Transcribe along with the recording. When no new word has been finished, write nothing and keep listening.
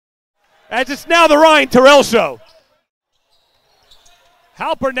as it's now the Ryan Turell show.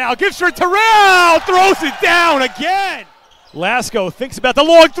 Halper now gives for Turell, throws it down again. Lasko thinks about the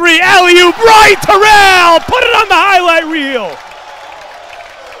long three, alley-oop, Ryan Turell, put it on the highlight reel.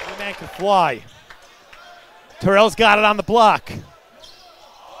 The man can fly. Turell's got it on the block.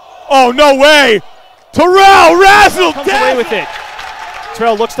 Oh, no way. Turell razzled comes away with it.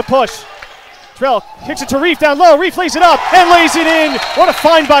 Turell looks to push. Turell kicks it to Reef down low. Reef lays it up and lays it in. What a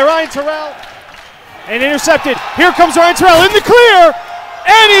find by Ryan Turell. And intercepted. Here comes Ryan Turell in the clear.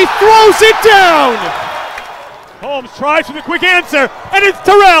 And he throws it down. Holmes tries for the quick answer. And it's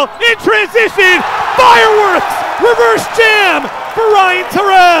Turell in transition. Fireworks. Reverse jam for Ryan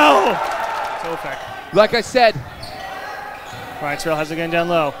Turell. Like I said. Ryan Turell has it again down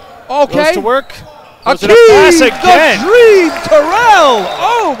low. Okay. Goes to work. Akeem, pass again. The Dream, Turell.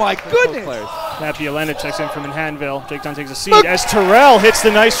 Oh my goodness. Matt Bielenda checks in from Manhattanville. Jake Dunn takes a seat as Turell hits the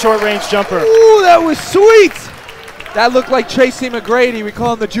nice short-range jumper. Ooh, that was sweet. That looked like Tracy McGrady. We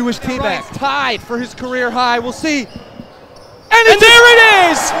call him the Jewish teammate. Tied for his career high. We'll see. And there it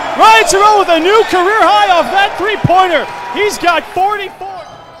is. Ryan Turell with a new career high off that three-pointer. He's got 44.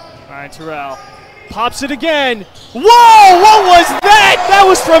 Ryan Turell pops it again. Whoa, what was that? That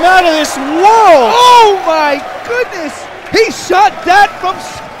was from out of this world. Oh my goodness. He shot that from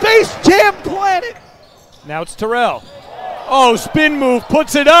Space Jam Planet. Now it's Turell. Oh, spin move,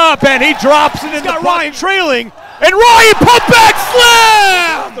 puts it up, and he drops it in the Ryan trailing. And Ryan put back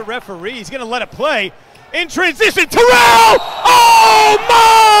slam! The referee, he's gonna let it play. In transition, Turell! Oh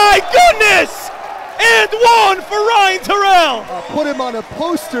my goodness! And one for Ryan Turell. Put him on a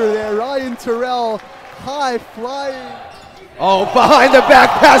poster there, Ryan Turell, high flying. Oh, behind the back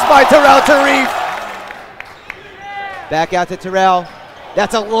pass by Turell to Reef. Back out to Turell.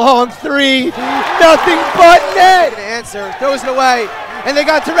 That's a long three. Nothing but net. Answer, throws it away. And they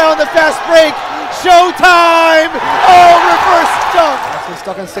got Turell in the fast break. Showtime! Oh, reverse dunk. That's been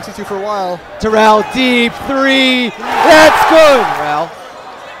stuck on 62 for a while. Turell deep three. That's good. Turell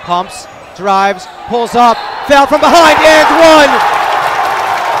pumps. Drives, pulls up, foul from behind, and one.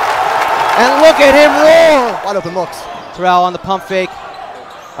 And look at him roar. Wide open looks. Turell on the pump fake.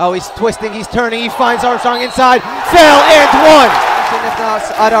 Oh, he's twisting, he's turning, he finds Armstrong inside. Foul and one. If not,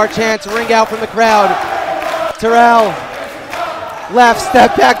 Adar chants ring out from the crowd. Turell, left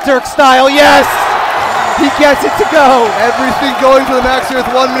step back Dirk style, yes. He gets it to go. Everything going to the max here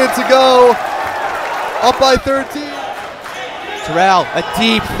with 1 minute to go. Up by 13. Turell, a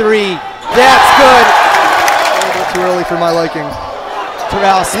deep three. That's good. A little bit too early for my liking.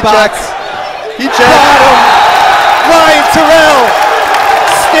 Turell spots. He checks. Got him. Ryan Turell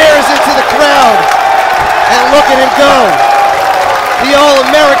stares into the crowd. And look at him go. The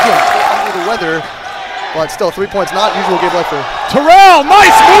All-American. Under the weather, but still 3 points, not usual game life for Turell,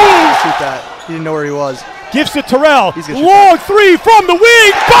 nice move. shoot that. He didn't know where he was. Gives to Turell. Long three from the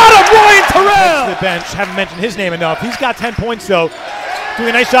wing. Bottom Ryan Turell. To the bench. Haven't mentioned his name enough. He's got 10 points though. Doing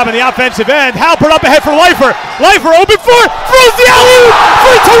a nice job in the offensive end. Halpert up ahead for Leifer. Leifer open for, throws the alley-oop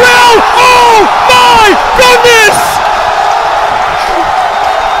for Turell. Oh my goodness!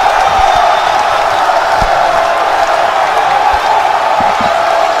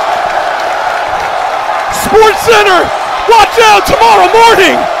 Sports Center, watch out tomorrow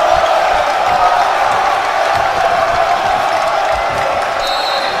morning.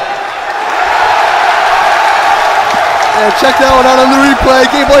 And check that one out on the replay.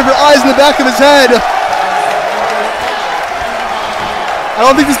 Gabe Leifer, eyes in the back of his head. I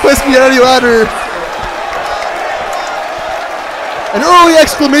don't think this place can get any louder. An early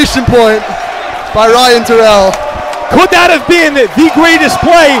exclamation point by Ryan Turell. Could that have been the greatest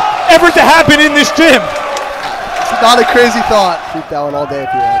play ever to happen in this gym? It's not a crazy thought. Shoot that one all day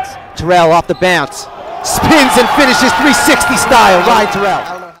if he wants. Turell off the bounce. Spins and finishes 360 style. Ryan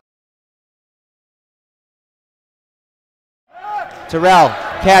Turell. Turell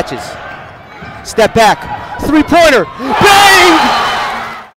catches. Step back. Three-pointer. Bang!